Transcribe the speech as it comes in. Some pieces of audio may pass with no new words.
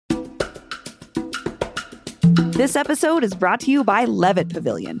This episode is brought to you by Levitt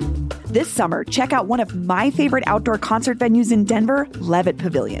Pavilion. This summer, check out one of my favorite outdoor concert venues in Denver, Levitt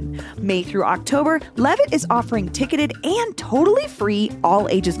Pavilion. May through October, Levitt is offering ticketed and totally free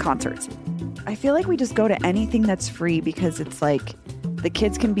all-ages concerts. I feel like we just go to anything that's free because it's like the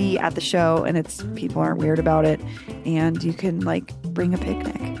kids can be at the show and it's people aren't weird about it, and you can like bring a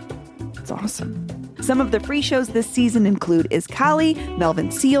picnic. It's awesome. Some of the free shows this season include Iskali,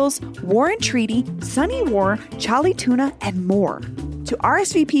 Melvin Seals, Warren Treaty, Sunny War, Charlie Tuna, and more. To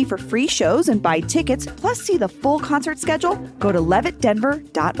RSVP for free shows and buy tickets, plus see the full concert schedule, go to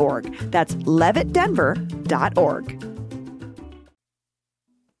levittdenver.org. That's levittdenver.org.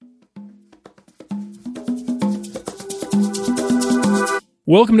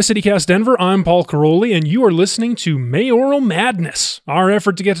 Welcome to CityCast Denver. I'm Paul Caroli, and you are listening to Mayoral Madness, our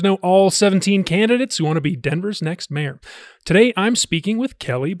effort to get to know all 17 candidates who want to be Denver's next mayor. Today, I'm speaking with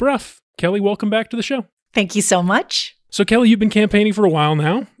Kelly Brough. Kelly, welcome back to the show. Thank you so much. So, Kelly, you've been campaigning for a while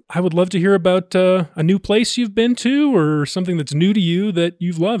now. I would love to hear about a new place you've been to or something that's new to you that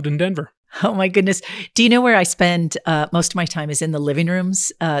you've loved in Denver. Oh, my goodness. Do you know where I spend most of my time is in the living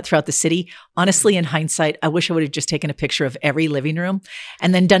rooms throughout the city? Honestly, in hindsight, I wish I would have just taken a picture of every living room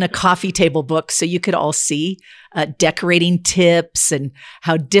and then done a coffee table book so you could all see decorating tips and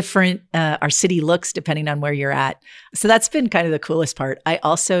how different our city looks depending on where you're at. So that's been kind of the coolest part. I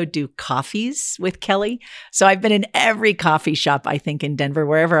also do coffees with Kelly. So I've been in every coffee shop, I think, in Denver,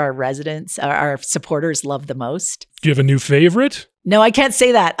 wherever our residents, our supporters love the most. Do you have a new favorite? No, I can't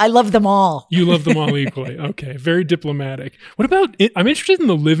say that. I love them all. You love them all equally. Okay. Very diplomatic. What about, I'm interested in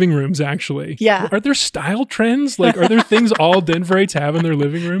the living rooms, actually. Yeah. Are there style trends? Like, are there things all Denverites have in their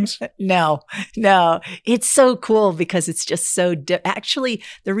living rooms? No. It's so cool because it's just so, actually,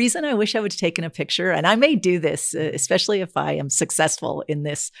 the reason I wish I would have taken a picture, and I may do this, especially if I am successful in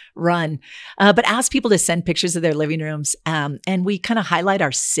this run, but ask people to send pictures of their living rooms. And we kind of highlight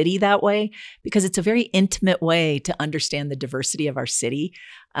our city that way because it's a very intimate way to understand the diversity of our city.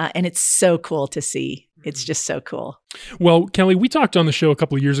 And it's so cool to see. It's just so cool. Well, Kelly, we talked on the show a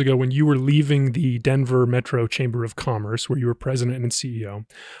couple of years ago when you were leaving the Denver Metro Chamber of Commerce, where you were president and CEO.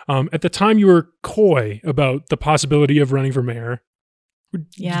 At the time, you were coy about the possibility of running for mayor.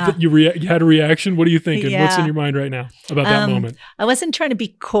 Yeah. You had a reaction? What are you thinking? Yeah. What's in your mind right now about that moment? I wasn't trying to be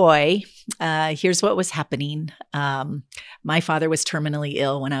coy. Here's what was happening. My father was terminally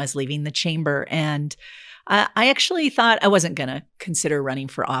ill when I was leaving the chamber, and I actually thought I wasn't going to consider running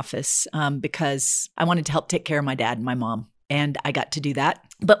for office because I wanted to help take care of my dad and my mom. And I got to do that.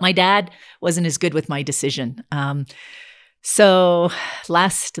 But my dad wasn't as good with my decision. So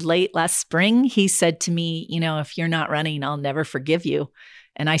late last spring, he said to me, if you're not running, I'll never forgive you.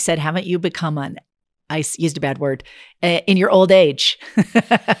 And I said, haven't you become I used a bad word, in your old age.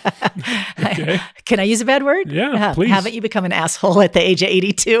 Okay. Can I use a bad word? Yeah, please. Haven't you become an asshole at the age of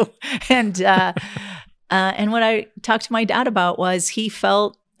 82? And what I talked to my dad about was he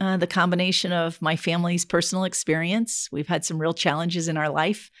felt the combination of my family's personal experience. We've had some real challenges in our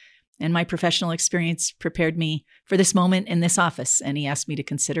life, and my professional experience prepared me for this moment in this office. And he asked me to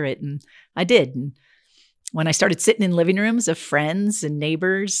consider it, and I did. And when I started sitting in living rooms of friends and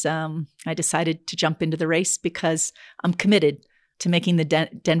neighbors, I decided to jump into the race because I'm committed to making the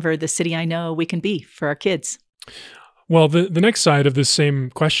Denver the city I know we can be for our kids. Well, the next side of this same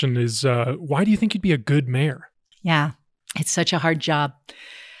question is, why do you think you'd be a good mayor? Yeah, it's such a hard job.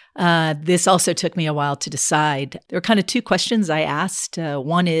 This also took me a while to decide. There were kind of two questions I asked.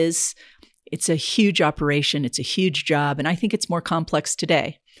 One is, it's a huge operation. It's a huge job. And I think it's more complex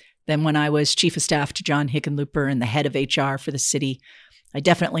today than when I was chief of staff to John Hickenlooper and the head of HR for the city. I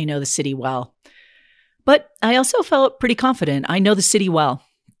definitely know the city well. But I also felt pretty confident. I know the city well.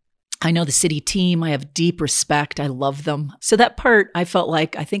 I know the city team. I have deep respect. I love them. So that part, I felt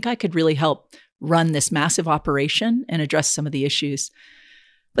like I think I could really help run this massive operation and address some of the issues.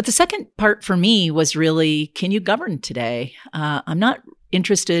 But the second part for me was really, can you govern today? I'm not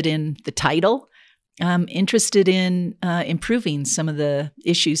interested in the title. I'm interested in improving some of the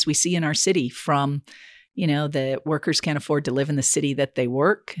issues we see in our city, from the workers can't afford to live in the city that they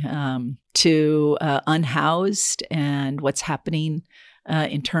work, to unhoused, and what's happening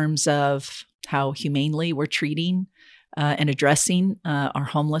in terms of how humanely we're treating and addressing our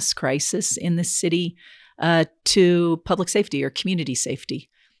homeless crisis in this city, to public safety or community safety.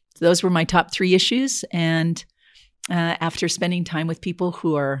 So those were my top three issues. And after spending time with people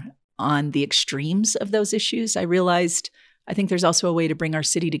who are on the extremes of those issues, I realized I think there's also a way to bring our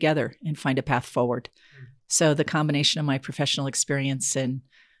city together and find a path forward. So the combination of my professional experience and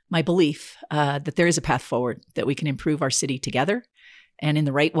my belief that there is a path forward, that we can improve our city together and in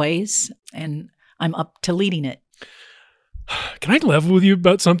the right ways. And I'm up to leading it. Can I level with you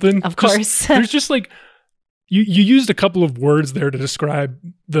about something? Of course. There's just like, you used a couple of words there to describe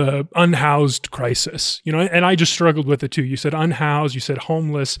the unhoused crisis, and I just struggled with it too. You said unhoused, you said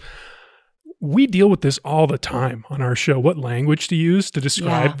homeless. We deal with this all the time on our show, what language to use to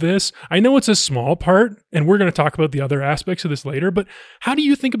describe this. I know it's a small part, and we're going to talk about the other aspects of this later, but how do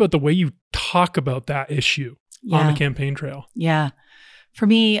you think about the way you talk about that issue on the campaign trail? Yeah. For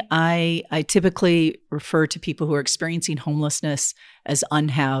me, I typically refer to people who are experiencing homelessness as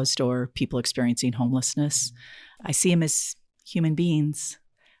unhoused or people experiencing homelessness. I see them as human beings,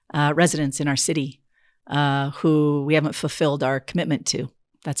 residents in our city who we haven't fulfilled our commitment to.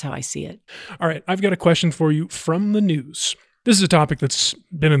 That's how I see it. All right. I've got a question for you from the news. This is a topic that's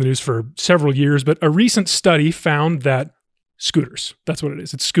been in the news for several years, but a recent study found that scooters, that's what it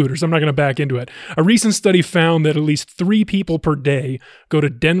is. It's scooters. I'm not going to back into it. A recent study found that at least 3 people per day go to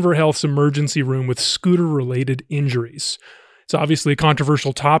Denver Health's emergency room with scooter-related injuries. It's obviously a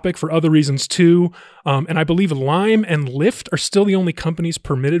controversial topic for other reasons too. And I believe Lime and Lyft are still the only companies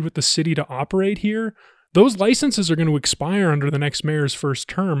permitted with the city to operate here. Those licenses are going to expire under the next mayor's first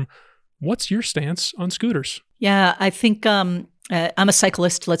term. What's your stance on scooters? Yeah, I think I'm a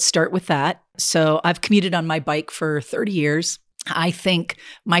cyclist. Let's start with that. So I've commuted on my bike for 30 years. I think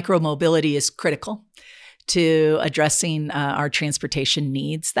micromobility is critical to addressing our transportation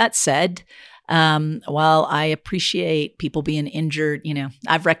needs. That said, while I appreciate people being injured,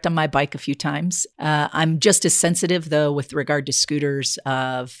 I've wrecked on my bike a few times. I'm just as sensitive, though, with regard to scooters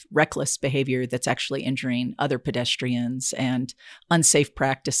of reckless behavior that's actually injuring other pedestrians and unsafe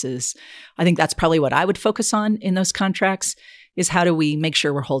practices. I think that's probably what I would focus on in those contracts is how do we make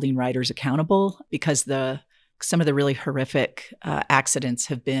sure we're holding riders accountable, because some of the really horrific accidents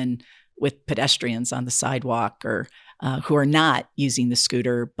have been with pedestrians on the sidewalk or who are not using the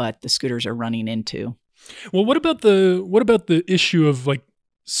scooter, but the scooters are running into. Well, what about the issue of like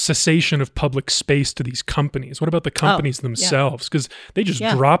cessation of public space to these companies? What about the companies themselves? Because they just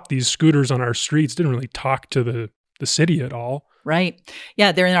dropped these scooters on our streets, didn't really talk to the city at all. Right.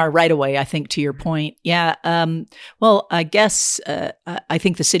 Yeah, they're in our right of way, I think, to your point. Yeah. Well, I guess I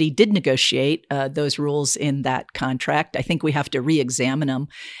think the city did negotiate those rules in that contract. I think we have to re-examine them.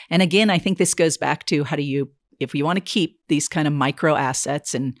 And again, I think this goes back to if we want to keep these kind of micro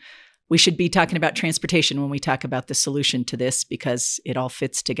assets, and we should be talking about transportation when we talk about the solution to this because it all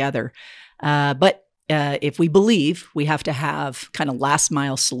fits together. But if we believe we have to have kind of last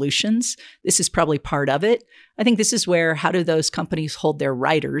mile solutions, this is probably part of it. I think this is where, how do those companies hold their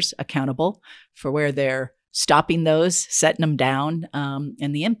riders accountable for where they're stopping those, setting them down,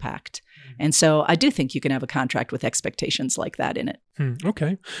 and the impact. And so I do think you can have a contract with expectations like that in it.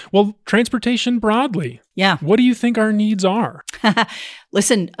 Okay. Well, transportation broadly. Yeah. What do you think our needs are?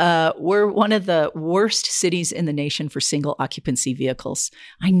 Listen, we're one of the worst cities in the nation for single occupancy vehicles.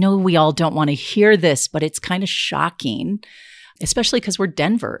 I know we all don't want to hear this, but it's kind of shocking, especially because we're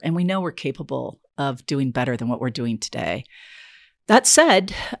Denver and we know we're capable of doing better than what we're doing today. That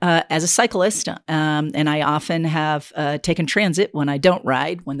said, as a cyclist, and I often have taken transit when I don't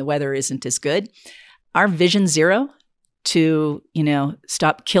ride, when the weather isn't as good, our Vision Zero to,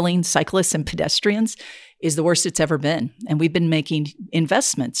 stop killing cyclists and pedestrians is the worst it's ever been. And we've been making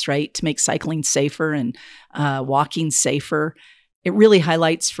investments, right, to make cycling safer and walking safer. It really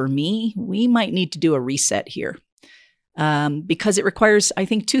highlights for me, we might need to do a reset here because it requires, I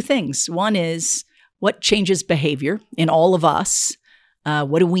think, 2 things. One is, what changes behavior in all of us?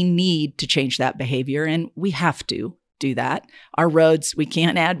 What do we need to change that behavior? And we have to do that. Our roads, we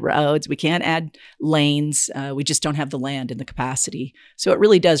can't add roads. We can't add lanes. We just don't have the land and the capacity. So it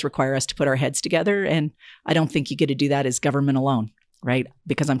really does require us to put our heads together. And I don't think you get to do that as government alone, right?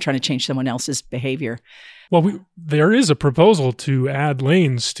 Because I'm trying to change someone else's behavior. Well, there is a proposal to add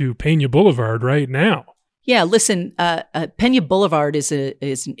lanes to Pena Boulevard right now. Yeah, listen, Pena Boulevard is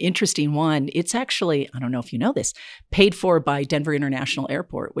an interesting one. It's actually, I don't know if you know this, paid for by Denver International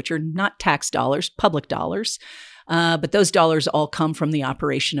Airport, which are not tax dollars, public dollars, but those dollars all come from the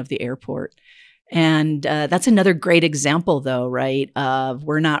operation of the airport. And that's another great example, though, right, of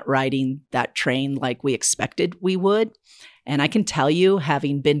we're not riding that train like we expected we would. And I can tell you,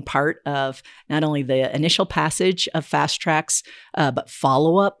 having been part of not only the initial passage of fast tracks, but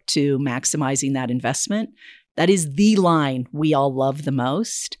follow-up to maximizing that investment, that is the line we all love the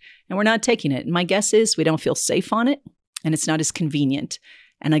most. And we're not taking it. And my guess is we don't feel safe on it, and it's not as convenient.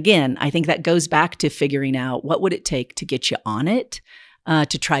 And again, I think that goes back to figuring out what would it take to get you on it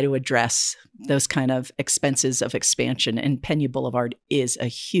to try to address those kind of expenses of expansion. And Pena Boulevard is a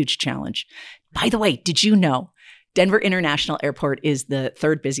huge challenge. By the way, did you know Denver International Airport is the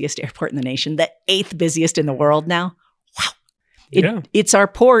 3rd busiest airport in the nation, the 8th busiest in the world now. Wow. It's our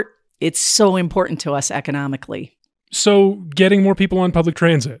port. It's so important to us economically. So getting more people on public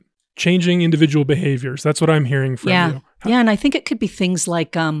transit, changing individual behaviors. That's what I'm hearing from you. Yeah, and I think it could be things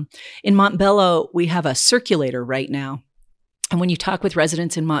like in Montbello, we have a circulator right now. And when you talk with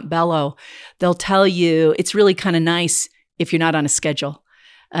residents in Montbello, they'll tell you it's really kind of nice if you're not on a schedule,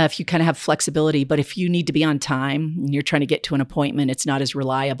 if you kind of have flexibility. But if you need to be on time and you're trying to get to an appointment, it's not as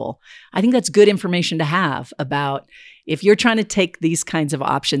reliable. I think that's good information to have about if you're trying to take these kinds of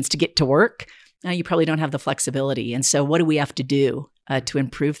options to get to work, you probably don't have the flexibility. And so what do we have to do to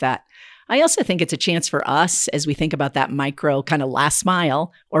improve that? I also think it's a chance for us as we think about that micro kind of last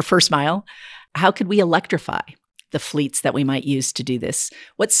mile or first mile. How could we electrify the fleets that we might use to do this?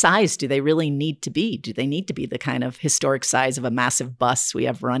 What size do they really need to be? Do they need to be the kind of historic size of a massive bus we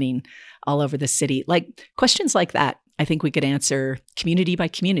have running all over the city? Like questions like that, I think we could answer community by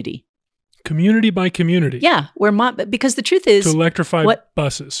community. Community by community? Yeah, because the truth is— to electrify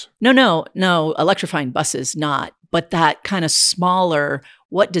buses. No, electrifying buses, not. But that kind of smaller,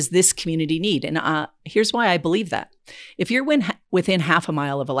 what does this community need? And here's why I believe that. If you're within half a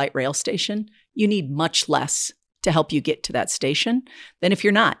mile of a light rail station, you need much less to help you get to that station than if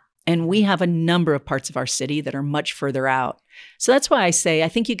you're not. And we have a number of parts of our city that are much further out. So that's why I say, I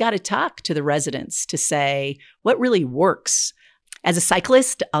think you got to talk to the residents to say what really works. As a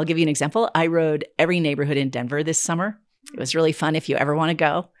cyclist, I'll give you an example. I rode every neighborhood in Denver this summer. It was really fun if you ever want to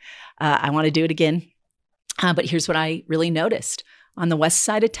go. I want to do it again. But here's what I really noticed. On the west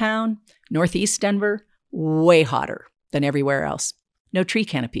side of town, northeast Denver, way hotter than everywhere else. No tree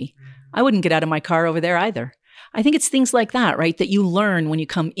canopy. I wouldn't get out of my car over there either. I think it's things like that, right? That you learn when you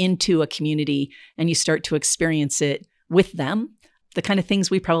come into a community and you start to experience it with them. The kind of things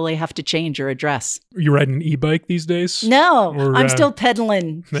we probably have to change or address. Are you riding an e-bike these days? No, I'm still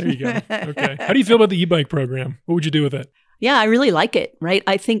pedaling. There you go. Okay. How do you feel about the e-bike program? What would you do with it? Yeah, I really like it, right?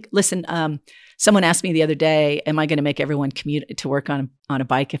 I think, listen, someone asked me the other day, am I going to make everyone commute to work on a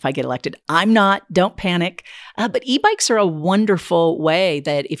bike if I get elected? I'm not. Don't panic. But e-bikes are a wonderful way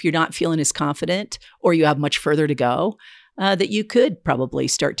that if you're not feeling as confident or you have much further to go, that you could probably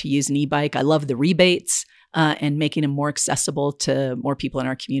start to use an e-bike. I love the rebates. And making them more accessible to more people in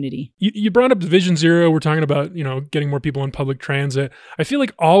our community. You brought up Vision Zero. We're talking about, getting more people on public transit. I feel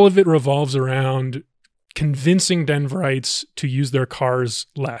like all of it revolves around convincing Denverites to use their cars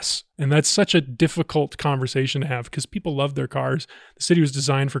less. And that's such a difficult conversation to have because people love their cars. The city was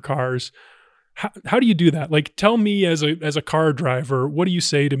designed for cars. How do you do that? Like, tell me as a car driver, what do you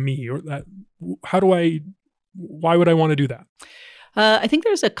say to me? Or why would I want to do that? I think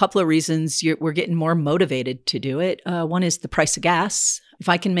there's a couple of reasons we're getting more motivated to do it. One is the price of gas. If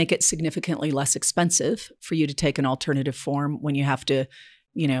I can make it significantly less expensive for you to take an alternative form when you have to,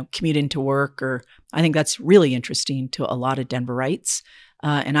 commute into work, or I think that's really interesting to a lot of Denverites.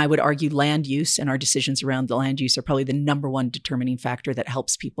 And I would argue land use and our decisions around the land use are probably the number one determining factor that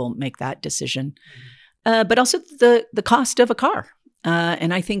helps people make that decision. But also the cost of a car.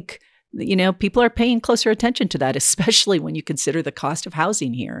 And I think people are paying closer attention to that, especially when you consider the cost of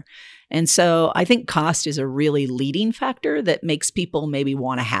housing here. And so I think cost is a really leading factor that makes people maybe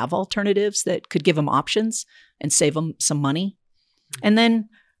want to have alternatives that could give them options and save them some money. And then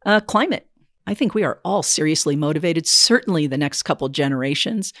climate. I think we are all seriously motivated, certainly the next couple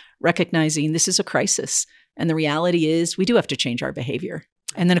generations, recognizing this is a crisis. And the reality is we do have to change our behavior.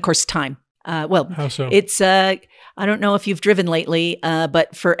 And then, of course, time. How so? It's, I don't know if you've driven lately,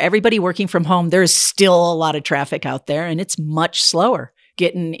 but for everybody working from home, there's still a lot of traffic out there and it's much slower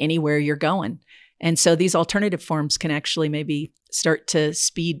getting anywhere you're going. And so these alternative forms can actually maybe start to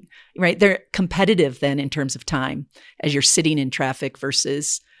speed, right? They're competitive then in terms of time as you're sitting in traffic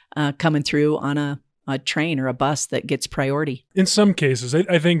versus coming through on a train or a bus that gets priority. In some cases,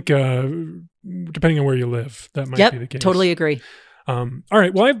 I think depending on where you live, that might be the case. Totally agree. All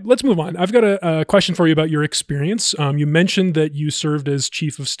right. Well, let's move on. I've got a question for you about your experience. You mentioned that you served as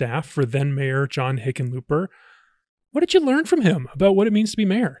chief of staff for then Mayor John Hickenlooper. What did you learn from him about what it means to be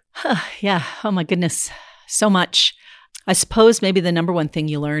mayor? Yeah. Oh, my goodness. So much. I suppose maybe the number one thing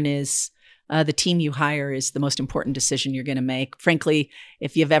you learn is the team you hire is the most important decision you're going to make. Frankly,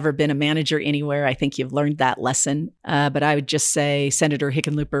 if you've ever been a manager anywhere, I think you've learned that lesson. But I would just say Senator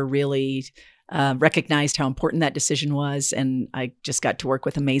Hickenlooper really recognized how important that decision was. And I just got to work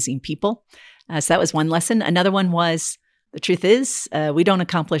with amazing people. So that was one lesson. Another one was the truth is we don't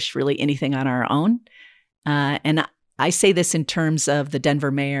accomplish really anything on our own. And I say this in terms of the Denver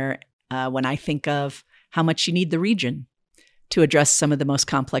mayor when I think of how much you need the region to address some of the most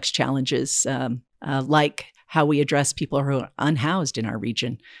complex challenges, like how we address people who are unhoused in our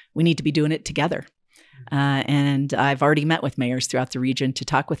region. We need to be doing it together. And I've already met with mayors throughout the region to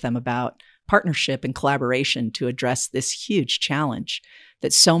talk with them about partnership and collaboration to address this huge challenge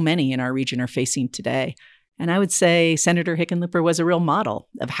that so many in our region are facing today. And I would say Senator Hickenlooper was a real model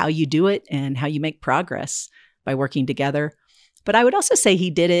of how you do it and how you make progress by working together. But I would also say he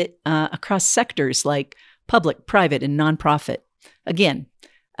did it across sectors like public, private, and nonprofit. Again,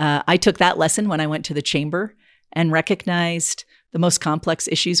 I took that lesson when I went to the chamber and recognized the most complex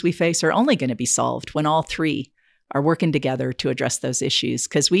issues we face are only going to be solved when all three are working together to address those issues,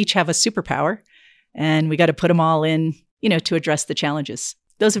 because we each have a superpower and we got to put them all in, to address the challenges.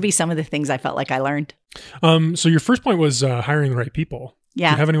 Those would be some of the things I felt like I learned. So your first point was hiring the right people. Yeah.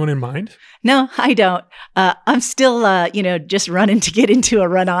 Do you have anyone in mind? No, I don't. I'm still, just running to get into a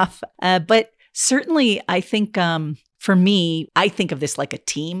runoff. But certainly I think for me, I think of this like a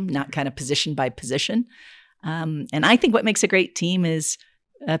team, not kind of position by position. And I think what makes a great team is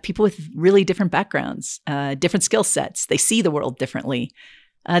people with really different backgrounds, different skill sets. They see the world differently,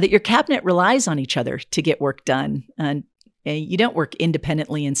 that your cabinet relies on each other to get work done. And you don't work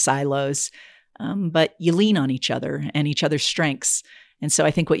independently in silos, but you lean on each other and each other's strengths. And so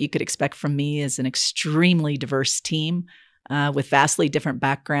I think what you could expect from me is an extremely diverse team with vastly different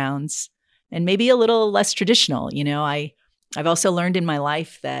backgrounds and maybe a little less traditional. I've also learned in my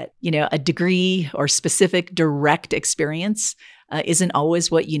life that, a degree or specific direct experience isn't always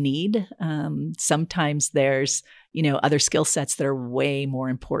what you need. Sometimes there's, other skill sets that are way more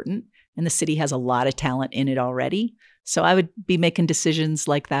important. And the city has a lot of talent in it already. So I would be making decisions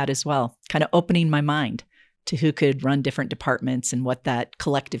like that as well, kind of opening my mind to who could run different departments and what that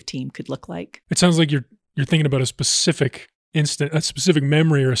collective team could look like. It sounds like you're thinking about a specific instant, a specific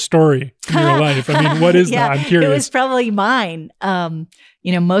memory or a story from your life. I mean, what is that? I'm curious. It was probably mine.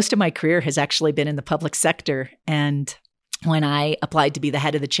 Most of my career has actually been in the public sector. And when I applied to be the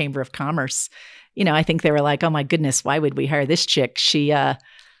head of the Chamber of Commerce, I think they were like, oh my goodness, why would we hire this chick? She,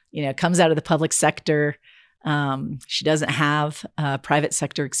 comes out of the public sector. She doesn't have private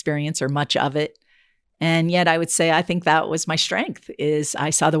sector experience or much of it. And yet I would say, I think that was my strength, is I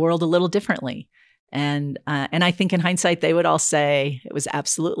saw the world a little differently. And I think in hindsight, they would all say it was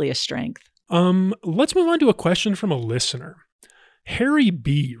absolutely a strength. Let's move on to a question from a listener. Harry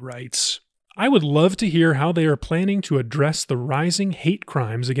B. writes, I would love to hear how they are planning to address the rising hate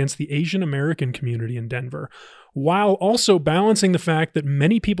crimes against the Asian American community in Denver, while also balancing the fact that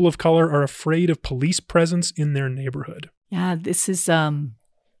many people of color are afraid of police presence in their neighborhood. Yeah, this is,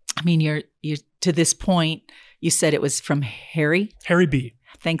 you're to this point, you said it was from Harry? Harry B.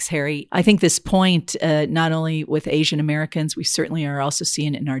 Thanks, Harry. I think this point, not only with Asian Americans, we certainly are also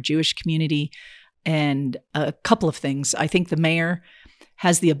seeing it in our Jewish community. And a couple of things. I think the mayor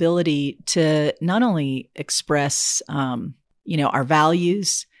has the ability to not only express, our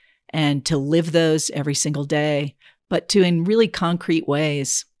values and to live those every single day, but to, in really concrete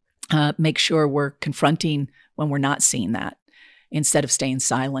ways, make sure we're confronting when we're not seeing that instead of staying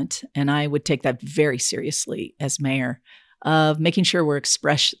silent. And I would take that very seriously as mayor, of making sure we're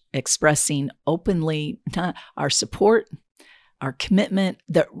expressing openly our support, our commitment,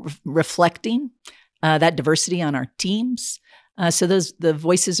 that reflecting that diversity on our teams. So the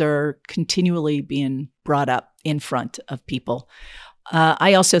voices are continually being brought up in front of people.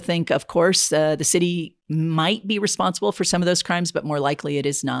 I also think, of course, the city might be responsible for some of those crimes, but more likely it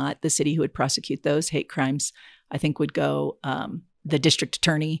is not. The city who would prosecute those hate crimes, I think, would go, the district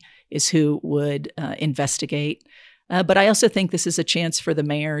attorney is who would investigate. But I also think this is a chance for the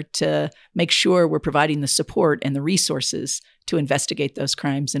mayor to make sure we're providing the support and the resources to investigate those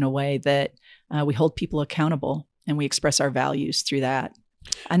crimes in a way that we hold people accountable and we express our values through that.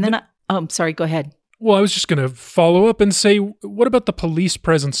 And then, sorry, go ahead. Well, I was just going to follow up and say, what about the police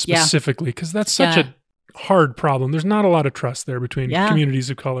presence specifically? Because that's such a hard problem. There's not a lot of trust there between communities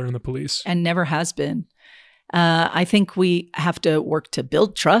of color and the police. And never has been. I think we have to work to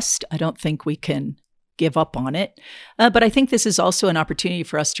build trust. I don't think we can give up on it. But I think this is also an opportunity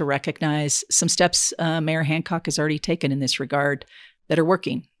for us to recognize some steps Mayor Hancock has already taken in this regard that are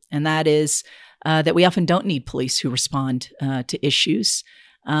working. And that is that we often don't need police who respond to issues.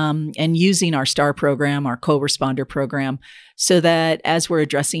 And using our STAR program, our co-responder program, so that as we're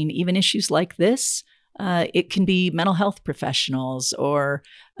addressing even issues like this, it can be mental health professionals or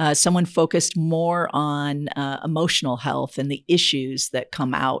someone focused more on emotional health and the issues that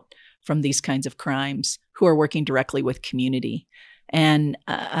come out from these kinds of crimes who are working directly with community. And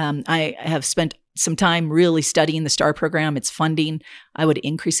I have spent some time really studying the STAR program, its funding. I would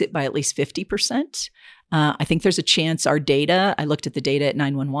increase it by at least 50%. I think there's a chance our data, I looked at the data at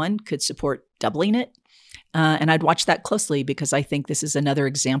 911, could support doubling it. And I'd watch that closely because I think this is another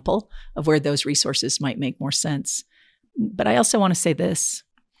example of where those resources might make more sense. But I also want to say this.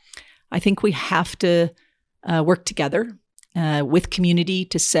 I think we have to work together with community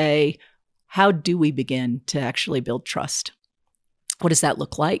to say, how do we begin to actually build trust? What does that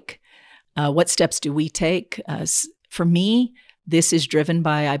look like? What steps do we take? For me, this is driven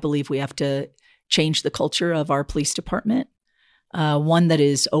by, I believe we have to change the culture of our police department, one that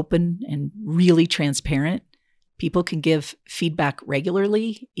is open and really transparent. People can give feedback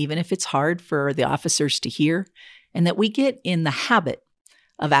regularly, even if it's hard for the officers to hear, and that we get in the habit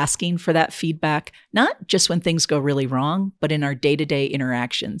of asking for that feedback, not just when things go really wrong, but in our day-to-day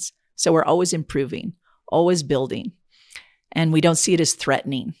interactions. So we're always improving, always building. And we don't see it as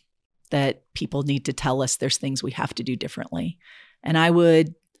threatening that people need to tell us there's things we have to do differently. And I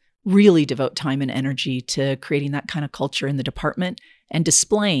would really devote time and energy to creating that kind of culture in the department and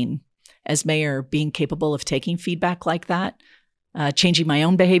displaying, as mayor, being capable of taking feedback like that, changing my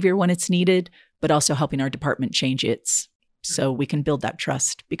own behavior when it's needed, but also helping our department change its, so we can build that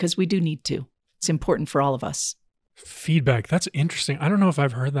trust, because we do need to. It's important for all of us. Feedback. That's interesting. I don't know if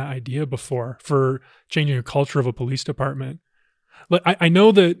I've heard that idea before for changing a culture of a police department. I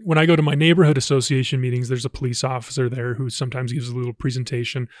know that when I go to my neighborhood association meetings, there's a police officer there who sometimes gives a little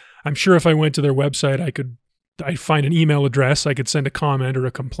presentation. I'm sure if I went to their website, I'd find an email address, I could send a comment or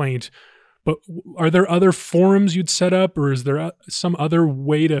a complaint. But are there other forums you'd set up, or is there some other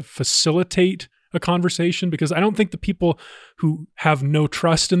way to facilitate a conversation? Because I don't think the people who have no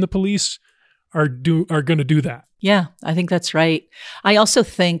trust in the police are going to do that. Yeah, I think that's right. I also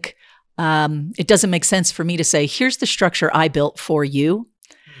think it doesn't make sense for me to say, here's the structure I built for you.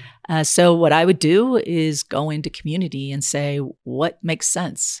 So what I would do is go into community and say, what makes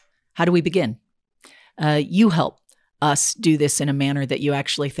sense? How do we begin? You help us do this in a manner that you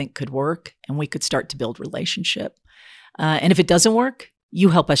actually think could work, and we could start to build relationship. And if it doesn't work, you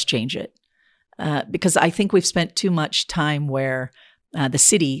help us change it. Because I think we've spent too much time where the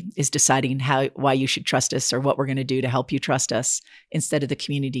city is deciding why you should trust us or what we're going to do to help you trust us, instead of the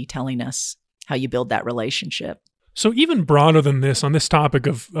community telling us how you build that relationship. So even broader than this, on this topic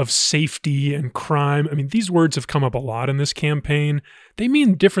of safety and crime, I mean, these words have come up a lot in this campaign. They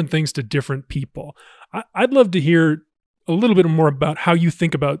mean different things to different people. I'd love to hear a little bit more about how you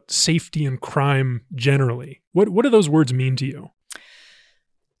think about safety and crime generally. What do those words mean to you?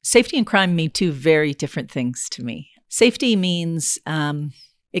 Safety and crime mean two very different things to me. Safety means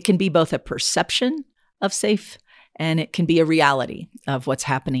it can be both a perception of safe and it can be a reality of what's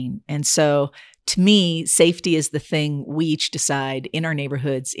happening. And so to me, safety is the thing we each decide in our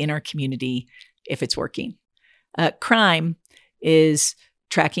neighborhoods, in our community, if it's working. Crime is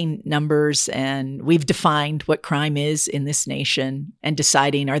tracking numbers, and we've defined what crime is in this nation and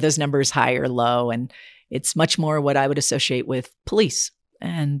deciding, are those numbers high or low? And it's much more what I would associate with police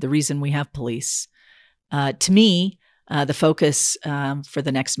and the reason we have police. To me, the focus for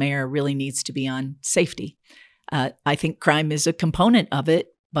the next mayor really needs to be on safety. I think crime is a component of it,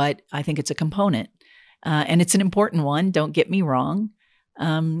 but I think it's a component. And it's an important one, don't get me wrong.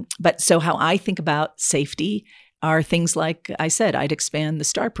 But so how I think about safety are things like I said, I'd expand the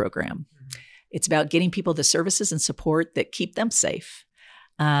STAR program. It's about getting people the services and support that keep them safe,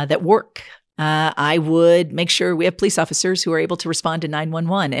 that work. I would make sure we have police officers who are able to respond to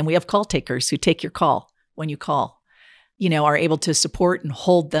 911, and we have call takers who take your call when you call, are able to support and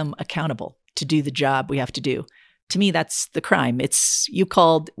hold them accountable to do the job we have to do. To me, that's the crime. It's you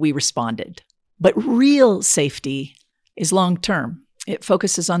called, we responded. But real safety is long-term. It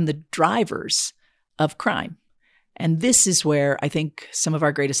focuses on the drivers of crime. And this is where I think some of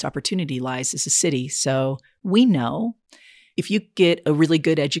our greatest opportunity lies as a city. So we know if you get a really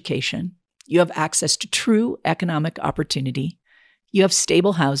good education, you have access to true economic opportunity, you have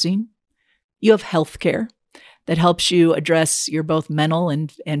stable housing, you have healthcare that helps you address your both mental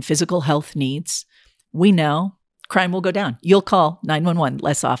and physical health needs. We know crime will go down. You'll call 911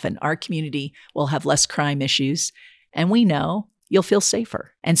 less often. Our community will have less crime issues. And we know you'll feel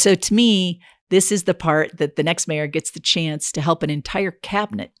safer. And so to me, this is the part that the next mayor gets the chance to help an entire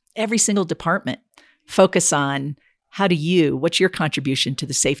cabinet, every single department, focus on what's your contribution to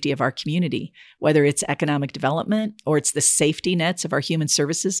the safety of our community, whether it's economic development or it's the safety nets of our human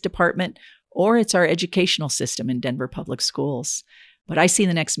services department, or it's our educational system in Denver Public Schools. But I see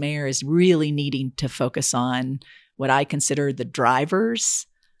the next mayor as really needing to focus on what I consider the drivers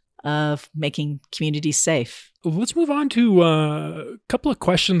of making communities safe. Let's move on to a couple of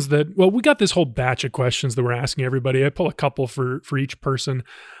questions we got this whole batch of questions that we're asking everybody. I pull a couple for each person.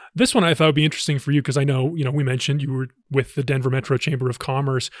 This one I thought would be interesting for you because I know, we mentioned you were with the Denver Metro Chamber of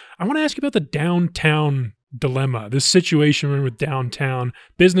Commerce. I want to ask you about the downtown dilemma, this situation with downtown.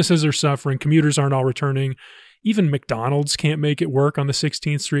 Businesses are suffering, commuters aren't all returning. Even McDonald's can't make it work on the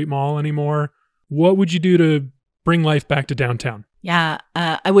 16th Street Mall anymore. What would you do to bring life back to downtown? Yeah,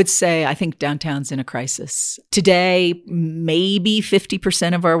 I would say I think downtown's in a crisis. Today, maybe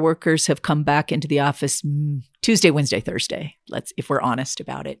 50% of our workers have come back into the office Tuesday, Wednesday, Thursday, if we're honest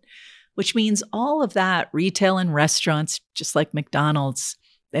about it, which means all of that retail and restaurants, just like McDonald's,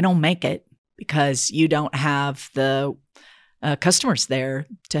 they don't make it because you don't have the customers there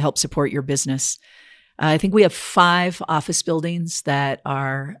to help support your business. I think we have 5 office buildings that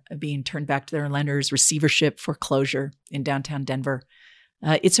are being turned back to their lenders, receivership, foreclosure in downtown Denver.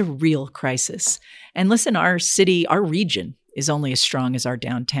 It's a real crisis. And listen, our city, our region is only as strong as our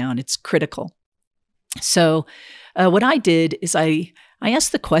downtown. It's critical. So what I did is I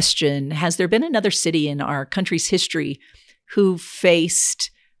asked the question, has there been another city in our country's history who faced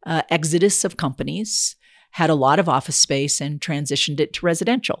exodus of companies, had a lot of office space, and transitioned it to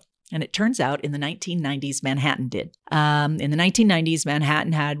residential? And it turns out in the 1990s, Manhattan did. In the 1990s,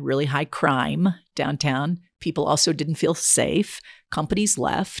 Manhattan had really high crime downtown. People also didn't feel safe. Companies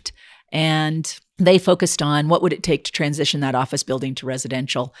left. And they focused on what would it take to transition that office building to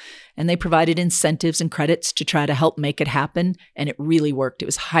residential. And they provided incentives and credits to try to help make it happen. And it really worked. It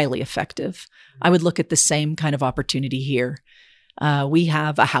was highly effective. I would look at the same kind of opportunity here. We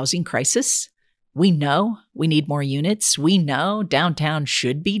have a housing crisis. We know we need more units. We know downtown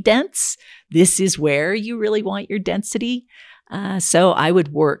should be dense. This is where you really want your density. So I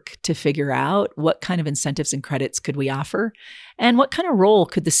would work to figure out what kind of incentives and credits could we offer, and what kind of role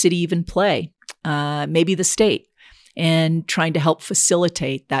could the city even play, maybe the state, in trying to help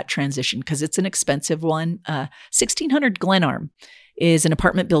facilitate that transition, because it's an expensive one. 1600 Glenarm is an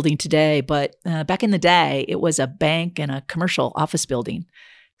apartment building today, but back in the day, it was a bank and a commercial office building.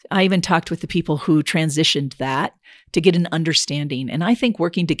 I even talked with the people who transitioned that to get an understanding. And I think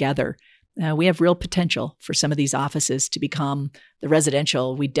working together, we have real potential for some of these offices to become the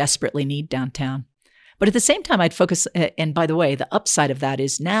residential we desperately need downtown. But at the same time, I'd focus, and by the way, the upside of that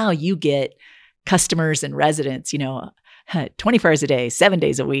is now you get customers and residents, 24 hours a day, 7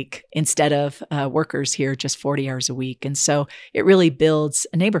 days a week, instead of workers here just 40 hours a week. And so it really builds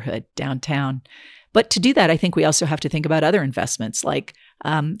a neighborhood downtown. But to do that, I think we also have to think about other investments, like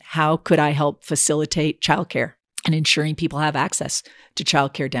how could I help facilitate childcare and ensuring people have access to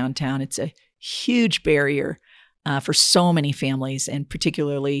childcare downtown? It's a huge barrier for so many families, and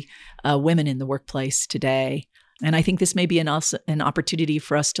particularly women in the workplace today. And I think this may be an opportunity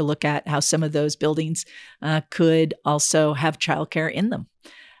for us to look at how some of those buildings could also have childcare in them.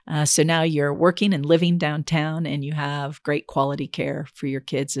 So now you're working and living downtown, and you have great quality care for your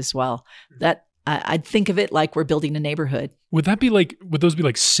kids as well. I'd think of it like we're building a neighborhood. Would those be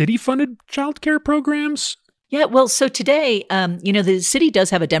like city-funded childcare programs? Yeah, well, so today, the city does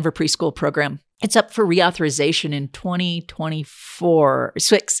have a Denver preschool program. It's up for reauthorization in 2024,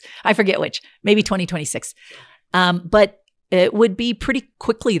 I forget which, maybe 2026. But it would be pretty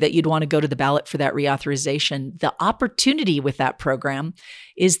quickly that you'd want to go to the ballot for that reauthorization. The opportunity with that program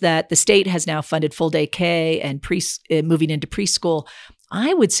is that the state has now funded full day K and moving into preschool.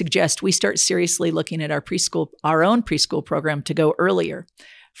 I would suggest we start seriously looking at our own preschool program to go earlier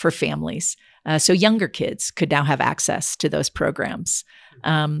for families. So younger kids could now have access to those programs.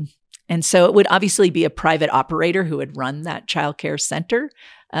 And so it would obviously be a private operator who would run that childcare center.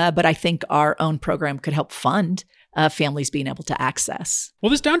 But I think our own program could help fund families being able to access. Well,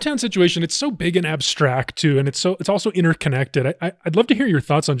 this downtown situation, it's so big and abstract too, and it's also interconnected. I'd love to hear your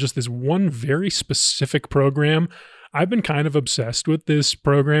thoughts on just this one very specific program. I've been kind of obsessed with this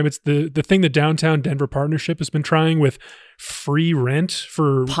program. It's the thing the Downtown Denver Partnership has been trying with free rent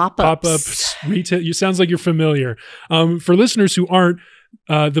for pop-ups retail. You sounds like you're familiar. For listeners who aren't,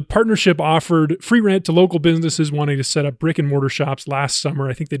 the partnership offered free rent to local businesses wanting to set up brick and mortar shops last summer.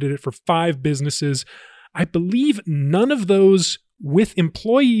 I think they did it for 5 businesses. I believe none of those with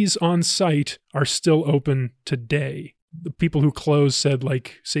employees on site are still open today. The people who closed said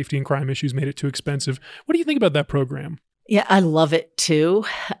like safety and crime issues made it too expensive. What do you think about that program? Yeah, I love it too.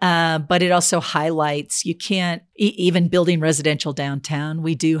 But it also highlights you can't, even building residential downtown,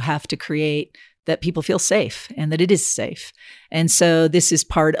 we do have to create that people feel safe and that it is safe. And so this is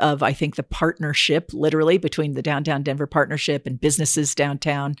part of, I think, the partnership literally between the Downtown Denver Partnership and businesses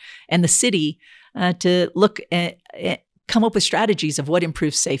downtown and the city to look at, come up with strategies of what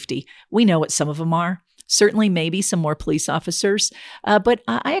improves safety. We know what some of them are. Certainly maybe some more police officers, but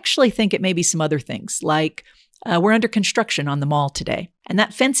I actually think it may be some other things like We're under construction on the mall today, and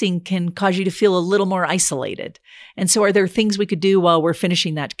that fencing can cause you to feel a little more isolated. And so are there things we could do while we're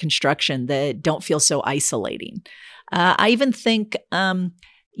finishing that construction that don't feel so isolating? I even think,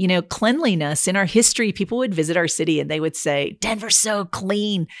 cleanliness. In our history, people would visit our city and they would say, Denver's so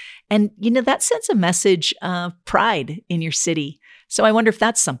clean. And, that sends a message of pride in your city. So I wonder if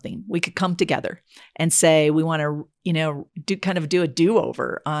that's something we could come together and say we want to, do a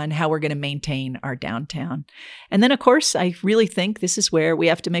do-over on how we're going to maintain our downtown. And then, of course, I really think this is where we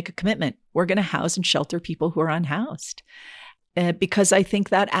have to make a commitment. We're going to house and shelter people who are unhoused. Because I think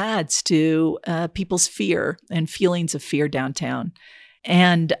that adds to people's fear and feelings of fear downtown.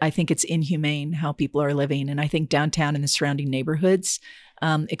 And I think it's inhumane how people are living. And I think downtown and the surrounding neighborhoods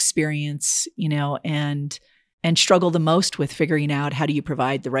experience, and struggle the most with figuring out how do you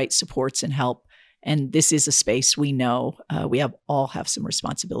provide the right supports and help. And this is a space we know we all have some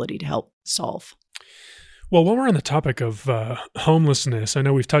responsibility to help solve. Well, while we're on the topic of homelessness, I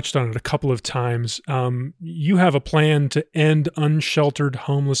know we've touched on it a couple of times. You have a plan to end unsheltered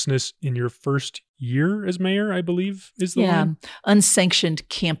homelessness in your first year as mayor, I believe, is the line? Unsanctioned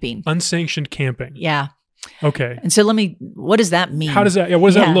camping. Unsanctioned camping. Yeah. Okay. And so what does that mean? What does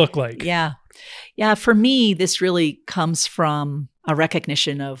that look like? Yeah. Yeah. For me, this really comes from a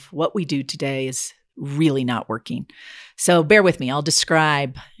recognition of what we do today is really not working. So bear with me. I'll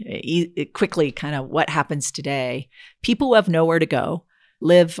describe quickly kind of what happens today. People who have nowhere to go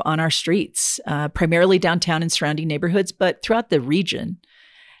live on our streets, primarily downtown and surrounding neighborhoods, but throughout the region.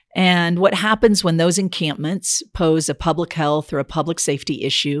 And what happens when those encampments pose a public health or a public safety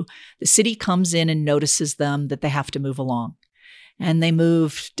issue, the city comes in and notices them that they have to move along. And they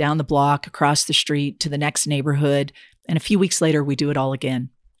move down the block, across the street to the next neighborhood. And a few weeks later, we do it all again.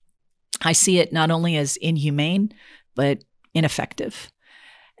 I see it not only as inhumane, but ineffective.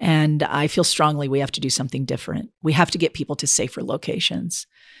 And I feel strongly we have to do something different. We have to get people to safer locations.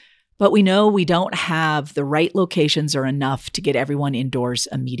 But we know we don't have the right locations or enough to get everyone indoors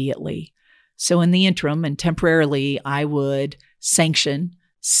immediately. So in the interim and temporarily, I would sanction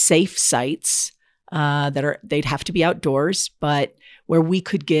safe sites they'd have to be outdoors, but where we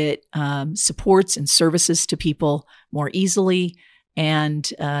could get supports and services to people more easily,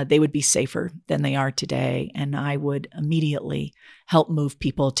 and they would be safer than they are today. And I would immediately help move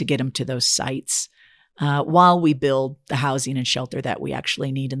people to get them to those sites while we build the housing and shelter that we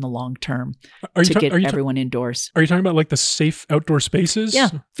actually need in the long term to get everyone indoors. Are you talking about like the safe outdoor spaces? Yeah,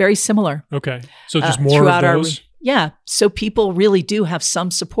 very similar. Okay. So just more of those? Yeah. So people really do have some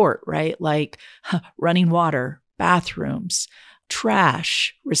support, right? Like running water, bathrooms,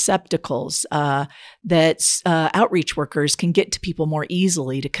 trash, receptacles that outreach workers can get to people more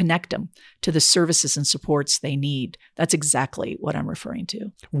easily to connect them to the services and supports they need. That's exactly what I'm referring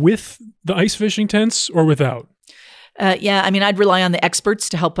to. With the ice fishing tents or without? I'd rely on the experts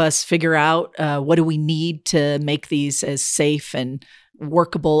to help us figure out what do we need to make these as safe and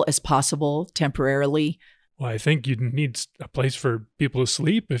workable as possible temporarily. Well, I think you'd need a place for people to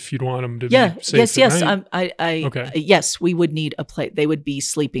sleep if you'd want them to be safe Yes. Okay. Yes, we would need a place. They would be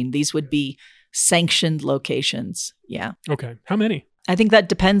sleeping. These would be sanctioned locations. Yeah. Okay. How many? I think that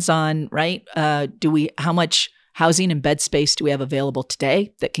depends on, right? How much housing and bed space do we have available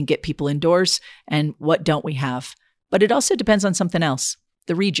today that can get people indoors, and what don't we have? But it also depends on something else,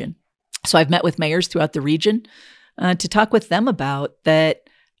 the region. So I've met with mayors throughout the region to talk with them about that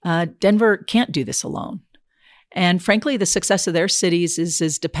Denver can't do this alone. And frankly, the success of their cities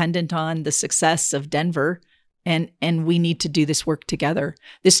is dependent on the success of Denver, and we need to do this work together.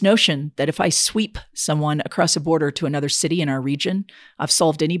 This notion that if I sweep someone across a border to another city in our region, I've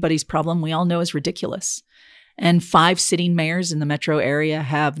solved anybody's problem, we all know is ridiculous. And 5 sitting mayors in the metro area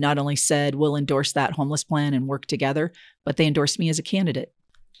have not only said we'll endorse that homeless plan and work together, but they endorsed me as a candidate.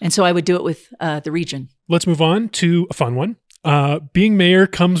 And so I would do it with the region. Let's move on to a fun one. Being mayor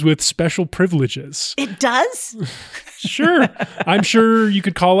comes with special privileges. It does? Sure. I'm sure you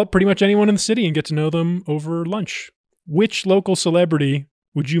could call up pretty much anyone in the city and get to know them over lunch. Which local celebrity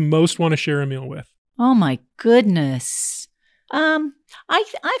would you most want to share a meal with? Oh my goodness. I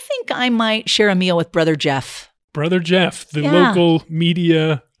think I might share a meal with Brother Jeff. Brother Jeff, the local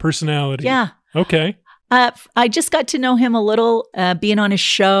media personality. Yeah. Okay. I just got to know him a little being on his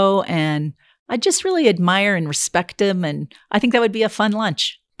show, and I just really admire and respect him, and I think that would be a fun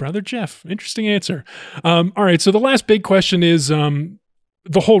lunch. Brother Jeff. Interesting answer. All right. So the last big question is the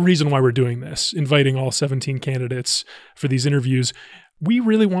whole reason why we're doing this, inviting all 17 candidates for these interviews. We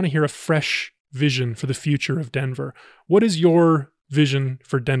really want to hear a fresh vision for the future of Denver. What is your vision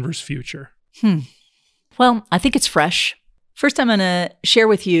for Denver's future? Well, I think it's fresh. First, I'm going to share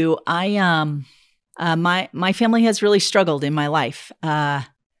with you, I My family has really struggled in my life. And,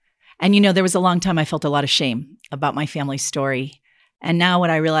 there was a long time I felt a lot of shame about my family story. And now when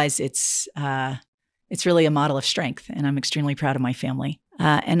I realize it's really a model of strength, and I'm extremely proud of my family.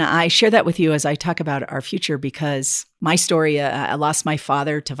 And I share that with you as I talk about our future, because my story, I lost my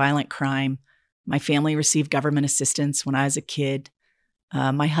father to violent crime. My family received government assistance when I was a kid.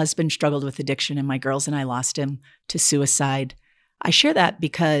 My husband struggled with addiction, and my girls and I lost him to suicide. I share that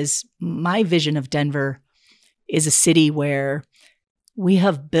because my vision of Denver is a city where we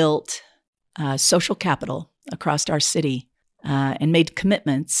have built social capital across our city and made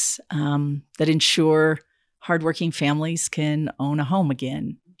commitments that ensure hardworking families can own a home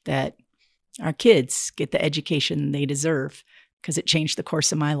again, that our kids get the education they deserve, because it changed the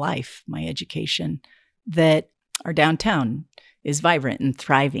course of my life, my education, that our downtown is vibrant and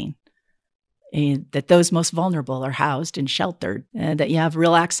thriving, and that those most vulnerable are housed and sheltered, and that you have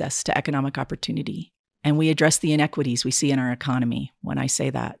real access to economic opportunity. And we address the inequities we see in our economy when I say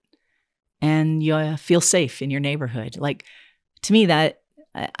that. And you feel safe in your neighborhood. Like, to me, that,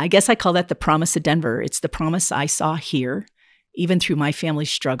 I guess I call that the promise of Denver. It's the promise I saw here, even through my family's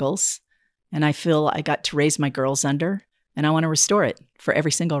struggles. And I feel I got to raise my girls under, and I want to restore it for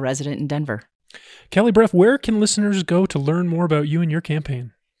every single resident in Denver. Kelly Brough, where can listeners go to learn more about you and your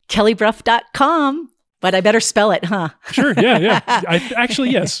campaign? KellyBrough.com, but I better spell it, huh? Sure, yeah.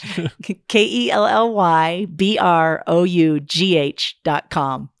 Actually, yes.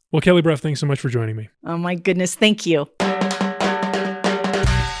 KellyBrough.com. Well, Kelly Brough, thanks so much for joining me. Oh my goodness, thank you.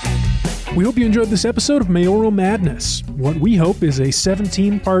 We hope you enjoyed this episode of Mayoral Madness. What we hope is a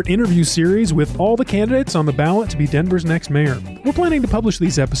 17-part interview series with all the candidates on the ballot to be Denver's next mayor. We're planning to publish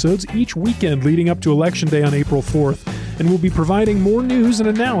these episodes each weekend leading up to Election Day on April 4th, and we'll be providing more news and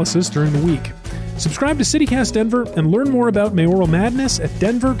analysis during the week. Subscribe to CityCast Denver and learn more about Mayoral Madness at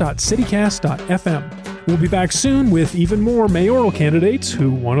denver.citycast.fm. We'll be back soon with even more mayoral candidates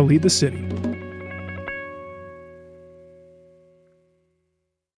who want to lead the city.